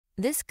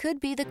This could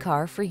be the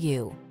car for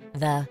you.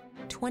 The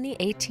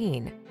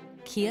 2018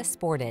 Kia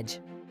Sportage.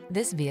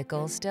 This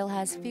vehicle still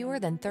has fewer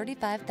than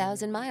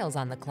 35,000 miles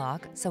on the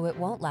clock, so it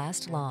won't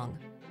last long.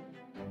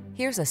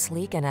 Here's a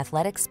sleek and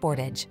athletic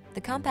Sportage,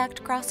 the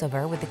compact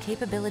crossover with the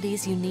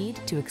capabilities you need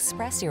to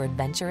express your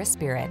adventurous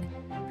spirit.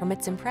 From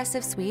its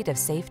impressive suite of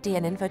safety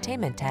and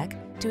infotainment tech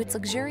to its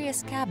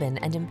luxurious cabin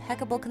and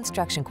impeccable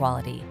construction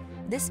quality,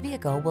 this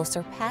vehicle will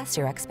surpass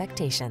your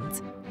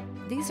expectations.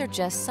 These are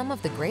just some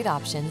of the great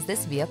options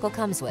this vehicle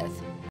comes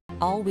with: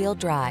 all-wheel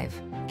drive,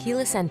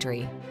 keyless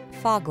entry,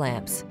 fog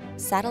lamps,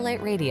 satellite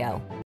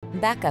radio,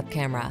 backup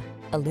camera,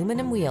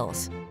 aluminum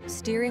wheels,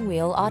 steering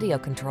wheel audio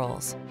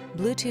controls,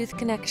 Bluetooth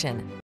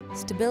connection,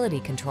 stability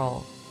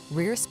control,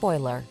 rear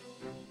spoiler.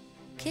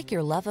 Kick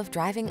your love of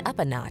driving up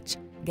a notch.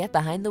 Get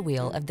behind the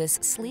wheel of this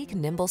sleek,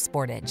 nimble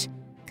Sportage.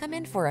 Come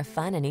in for a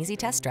fun and easy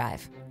test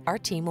drive. Our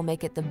team will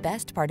make it the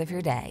best part of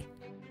your day.